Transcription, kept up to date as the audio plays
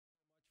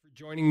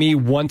Joining me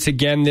once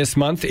again this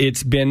month.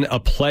 It's been a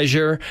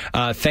pleasure.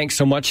 Thanks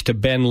so much to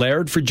Ben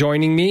Laird for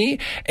joining me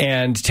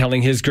and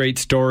telling his great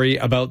story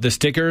about the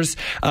stickers.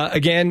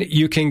 Again,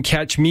 you can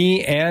catch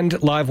me and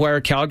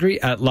Livewire Calgary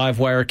at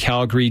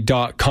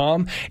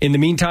livewirecalgary.com. In the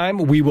meantime,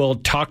 we will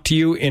talk to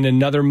you in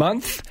another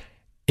month.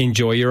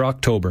 Enjoy your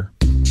October.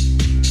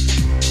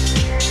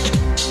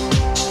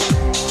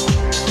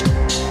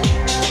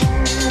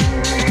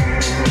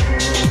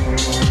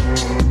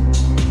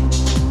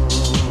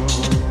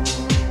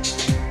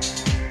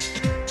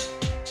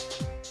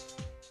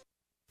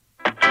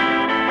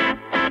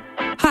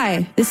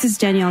 Hi, this is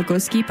Danielle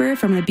Ghostkeeper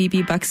from the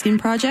BB Buckskin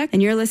Project,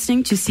 and you're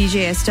listening to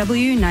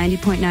CJSW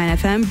 90.9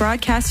 FM,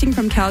 broadcasting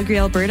from Calgary,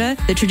 Alberta,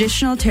 the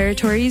traditional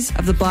territories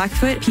of the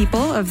Blackfoot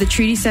people of the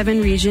Treaty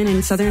 7 region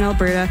in southern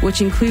Alberta,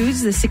 which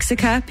includes the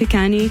Siksika,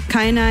 Piikani,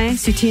 Kainai,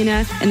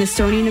 Tsuut'ina, and the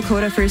Stoney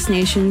Nakoda First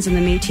Nations and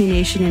the Métis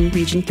Nation in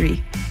Region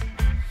 3.